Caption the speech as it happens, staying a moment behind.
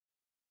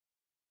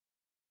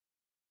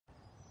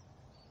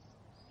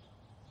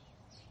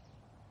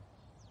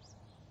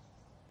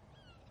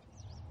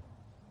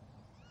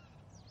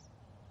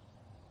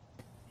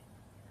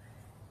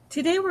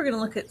Today we're going to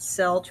look at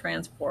cell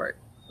transport,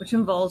 which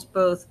involves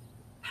both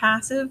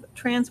passive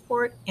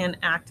transport and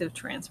active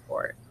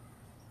transport.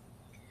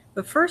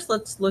 But first,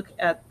 let's look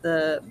at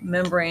the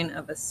membrane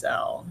of a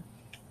cell.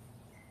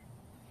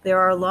 There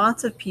are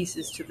lots of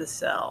pieces to the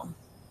cell.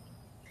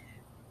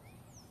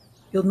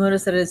 You'll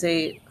notice that it is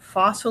a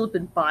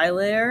phospholipid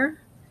bilayer.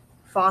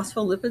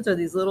 Phospholipids are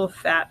these little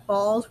fat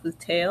balls with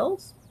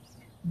tails.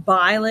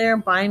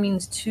 Bilayer, bi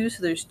means two,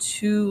 so there's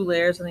two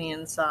layers on the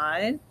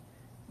inside.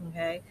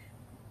 Okay.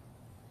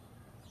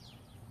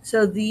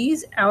 So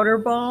these outer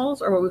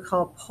balls are what we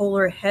call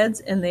polar heads,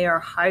 and they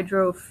are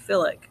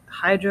hydrophilic.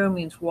 Hydro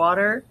means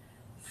water.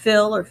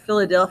 Phil or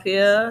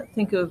Philadelphia,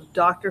 think of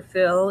Dr.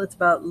 Phil. It's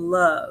about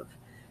love.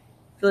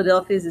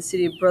 Philadelphia is the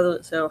city of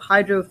brotherhood. So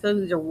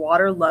hydrophilic, these are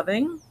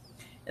water-loving.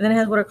 And then it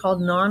has what are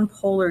called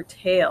non-polar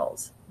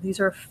tails.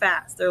 These are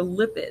fats. They're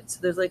lipids. So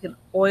there's like an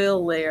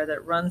oil layer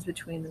that runs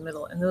between the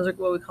middle. And those are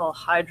what we call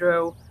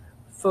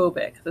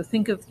hydrophobic. So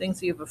think of things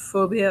that you have a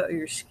phobia or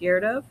you're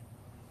scared of.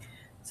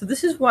 So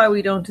this is why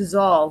we don't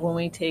dissolve when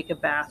we take a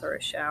bath or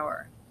a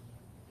shower.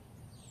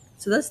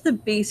 So that's the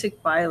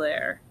basic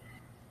bilayer.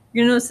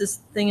 You're going to notice this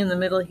thing in the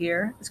middle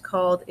here is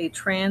called a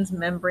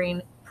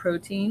transmembrane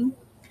protein.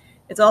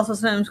 It's also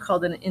sometimes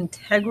called an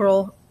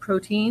integral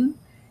protein.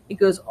 It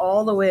goes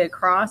all the way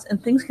across,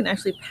 and things can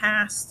actually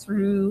pass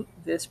through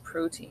this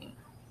protein.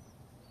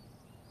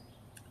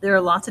 There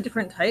are lots of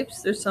different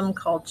types. There's some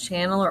called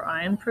channel or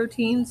ion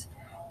proteins,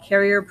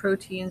 carrier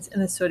proteins,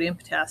 and the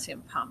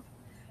sodium-potassium pump.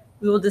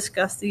 We will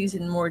discuss these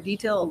in more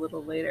detail a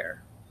little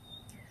later.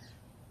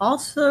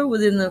 Also,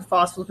 within the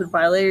phospholipid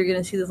bilayer, you're going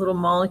to see this little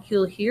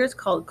molecule here. It's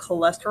called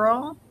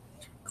cholesterol.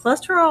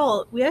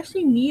 Cholesterol, we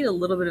actually need a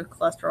little bit of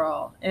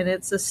cholesterol, and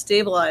it's a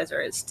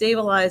stabilizer. It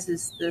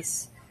stabilizes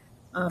this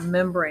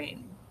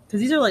membrane, because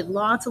these are like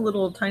lots of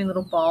little tiny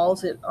little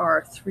balls that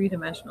are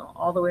three-dimensional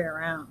all the way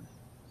around.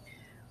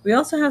 We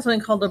also have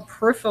something called a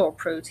peripheral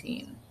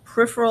protein.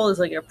 Peripheral is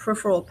like a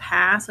peripheral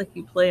pass, like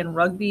you play in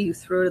rugby. You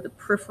throw to the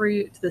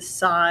periphery, to the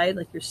side,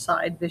 like your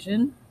side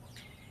vision.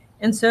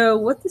 And so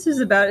what this is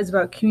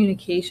about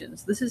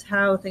communications. This is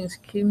how things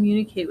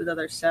communicate with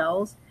other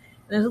cells.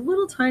 And there's a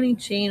little tiny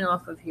chain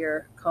off of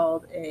here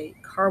called a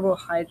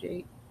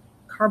carbohydrate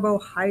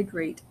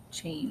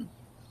chain.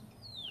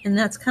 And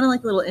that's kind of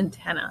like a little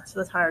antenna. So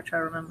that's how I try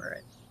to remember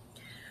it.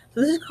 So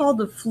this is called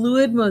the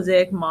fluid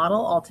mosaic model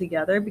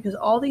altogether, because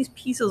all these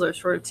pieces are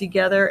sort of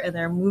together and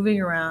they're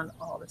moving around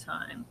all the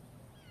time.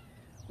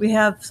 We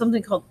have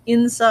something called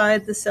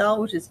inside the cell,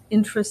 which is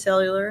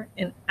intracellular,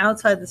 and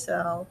outside the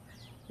cell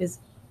is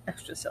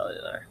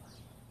extracellular.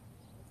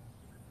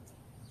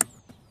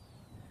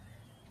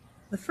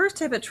 The first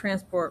type of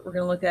transport we're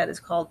going to look at is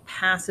called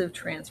passive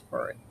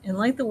transport. And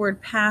like the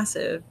word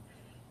passive,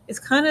 it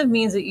kind of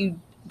means that it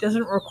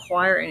doesn't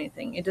require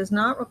anything. It does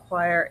not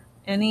require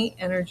any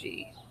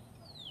energy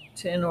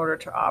in order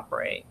to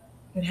operate.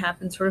 It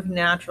happens sort of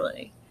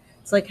naturally.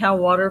 It's like how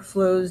water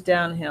flows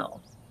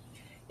downhill.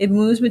 It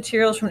moves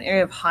materials from an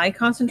area of high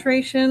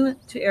concentration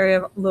to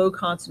area of low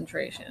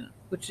concentration,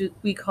 which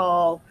we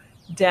call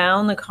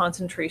down the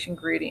concentration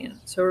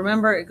gradient. So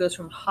remember, it goes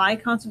from high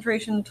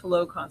concentration to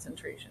low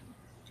concentration.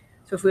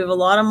 So if we have a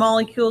lot of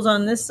molecules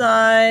on this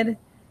side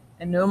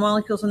and no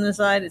molecules on this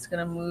side, it's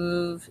going to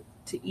move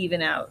to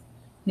even out.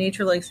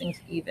 Nature likes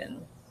things even.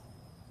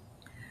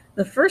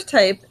 The first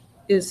type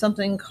is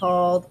something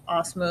called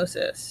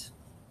osmosis.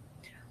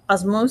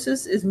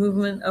 Osmosis is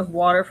movement of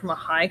water from a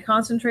high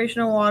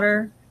concentration of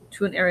water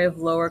to an area of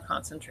lower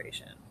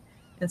concentration.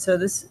 And so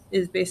this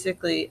is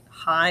basically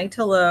high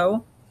to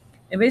low.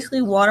 And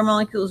basically water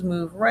molecules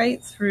move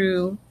right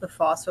through the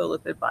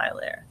phospholipid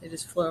bilayer. They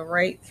just flow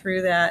right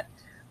through that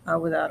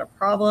without a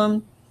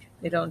problem.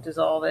 They don't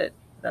dissolve it.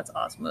 That's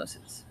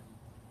osmosis.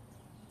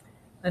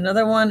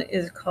 Another one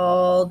is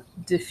called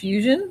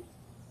diffusion.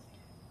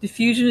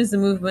 Diffusion is the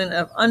movement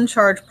of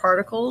uncharged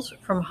particles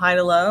from high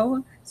to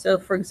low. So,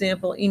 for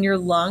example, in your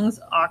lungs,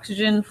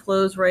 oxygen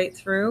flows right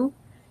through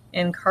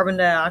and carbon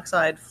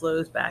dioxide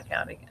flows back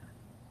out again.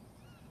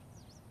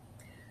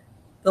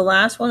 The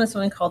last one is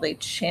something called a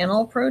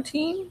channel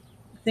protein.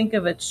 Think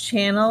of a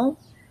channel.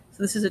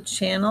 So this is a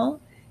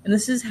channel, and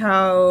this is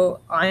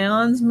how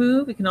ions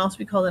move. It can also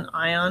be called an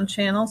ion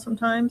channel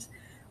sometimes.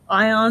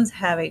 Ions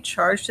have a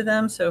charge to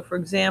them. So, for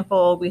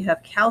example, we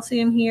have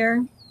calcium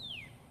here.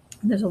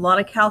 There's a lot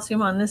of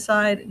calcium on this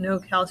side, no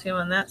calcium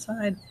on that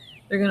side.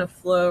 They're going to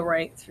flow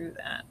right through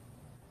that.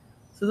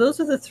 So those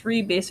are the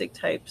three basic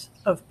types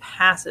of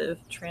passive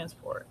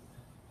transport.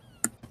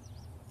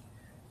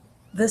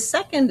 The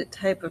second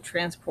type of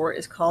transport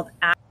is called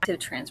active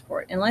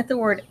transport. And like the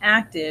word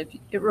active,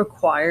 it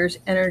requires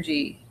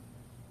energy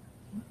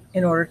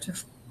in order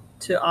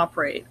to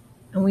operate.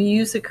 And we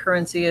use the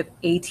currency of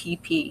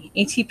ATP.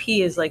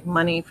 ATP is like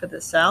money for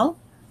the cell.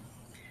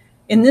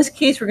 In this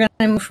case, we're going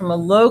to move from a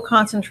low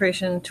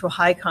concentration to a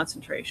high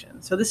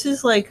concentration. So this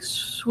is like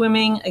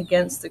swimming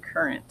against the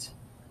current,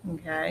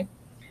 okay?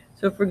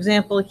 So for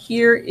example,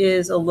 here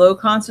is a low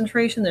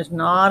concentration. There's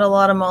not a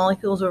lot of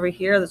molecules over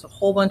here. There's a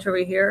whole bunch over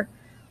here.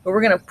 But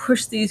we're going to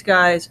push these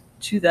guys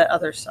to that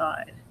other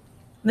side.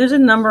 There's a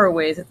number of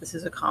ways that this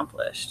is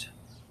accomplished.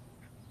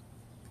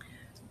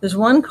 There's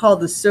one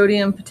called the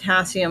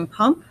sodium-potassium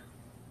pump.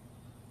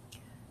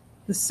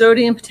 The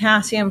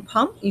sodium-potassium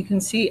pump, you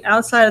can see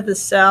outside of the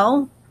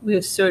cell, we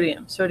have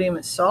sodium. Sodium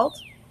is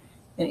salt.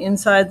 And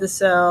inside the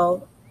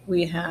cell,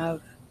 we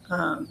have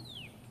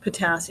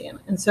potassium.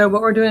 And so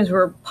what we're doing is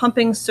we're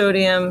pumping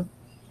sodium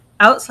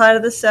outside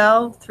of the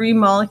cell, 3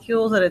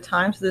 molecules at a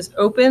time. So this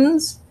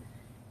opens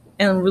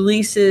and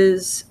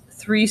releases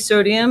 3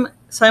 sodium.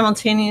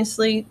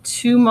 Simultaneously,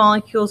 2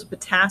 molecules of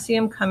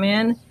potassium come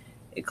in,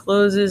 it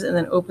closes, and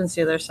then opens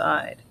the other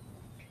side.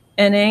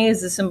 Na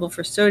is the symbol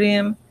for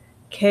sodium,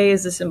 K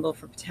is the symbol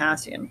for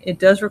potassium. It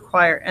does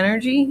require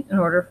energy in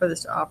order for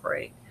this to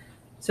operate.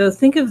 So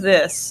think of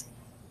this.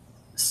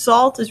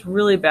 Salt is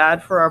really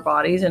bad for our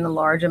bodies in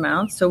large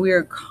amounts, so we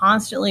are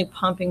constantly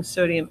pumping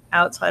sodium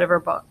outside of our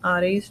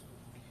bodies.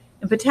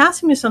 And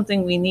potassium is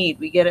something we need.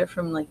 We get it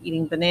from like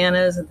eating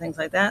bananas and things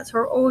like that. So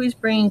we're always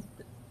bringing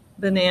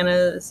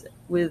bananas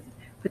with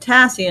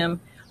potassium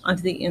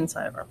onto the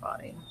inside of our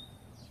body.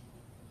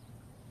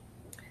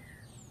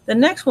 The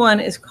next one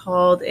is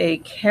called a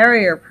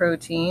carrier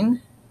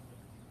protein.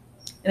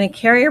 And a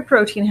carrier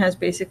protein has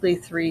basically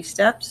 3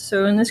 steps.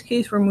 So in this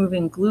case, we're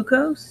moving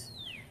glucose.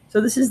 So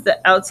this is the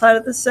outside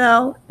of the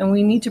cell, and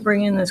we need to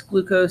bring in this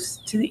glucose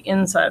to the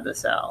inside of the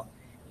cell.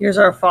 Here's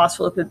our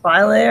phospholipid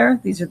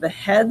bilayer. These are the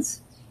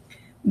heads.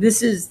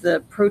 This is the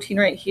protein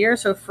right here.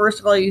 So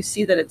first of all, you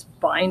see that it's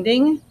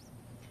binding.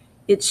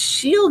 It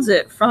shields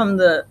it from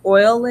the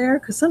oil layer,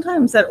 because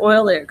sometimes that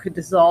oil layer could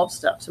dissolve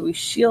stuff. So we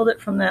shield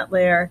it from that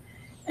layer,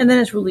 and then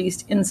it's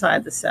released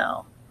inside the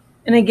cell.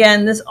 And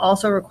again, this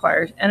also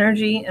requires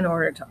energy in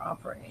order to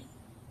operate.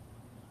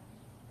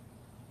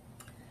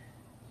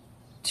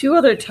 2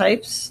 other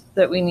types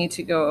that we need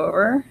to go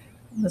over.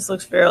 This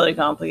looks fairly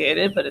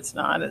complicated, but it's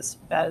not as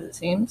bad as it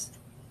seems.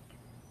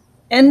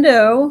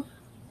 Endo,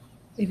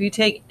 if you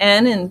take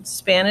N in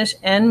Spanish,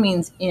 N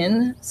means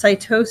in.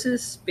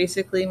 Cytosis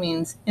basically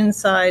means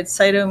inside.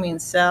 Cyto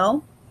means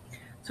cell.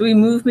 So we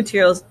move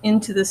materials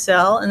into the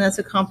cell, and that's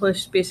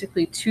accomplished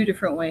basically 2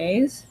 different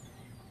ways.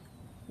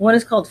 One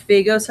is called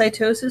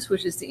phagocytosis,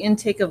 which is the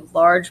intake of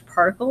large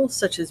particles,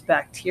 such as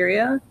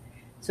bacteria.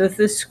 So if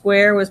this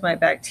square was my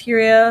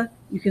bacteria,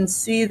 you can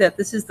see that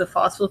this is the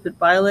phospholipid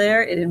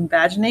bilayer. It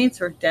invaginates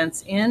or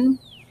dents in.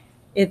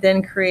 It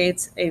then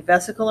creates a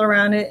vesicle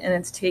around it, and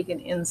it's taken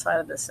inside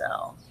of the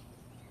cell.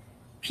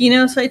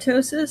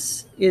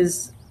 Pinocytosis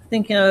is,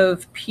 think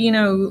of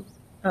Pinot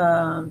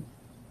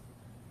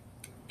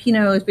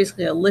is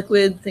basically a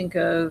liquid. Think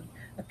of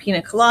a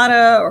pina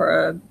colada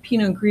or a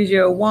Pinot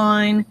Grigio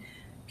wine.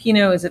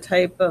 Pinot is a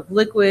type of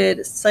liquid.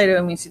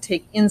 Cyto means to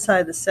take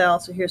inside the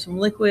cell. So here's some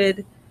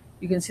liquid.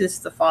 You can see this is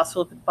the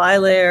phospholipid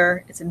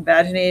bilayer. It's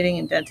invaginating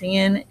and denting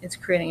in. It's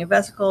creating a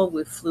vesicle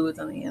with fluids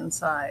on the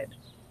inside.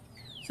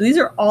 So these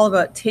are all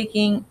about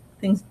taking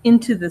things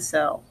into the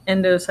cell,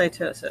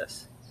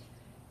 endocytosis.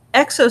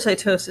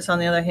 Exocytosis, on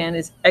the other hand,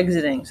 is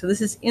exiting. So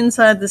this is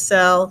inside the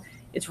cell.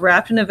 It's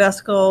wrapped in a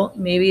vesicle.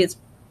 Maybe it's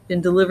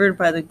been delivered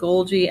by the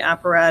Golgi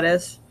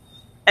apparatus.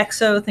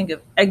 Exo, think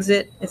of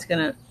exit. It's going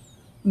to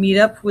meet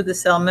up with the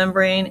cell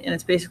membrane, and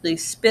it's basically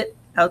spit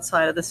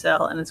outside of the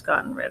cell, and it's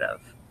gotten rid of.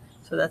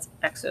 So that's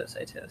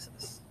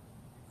exocytosis.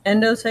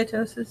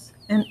 Endocytosis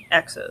and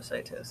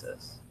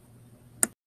exocytosis.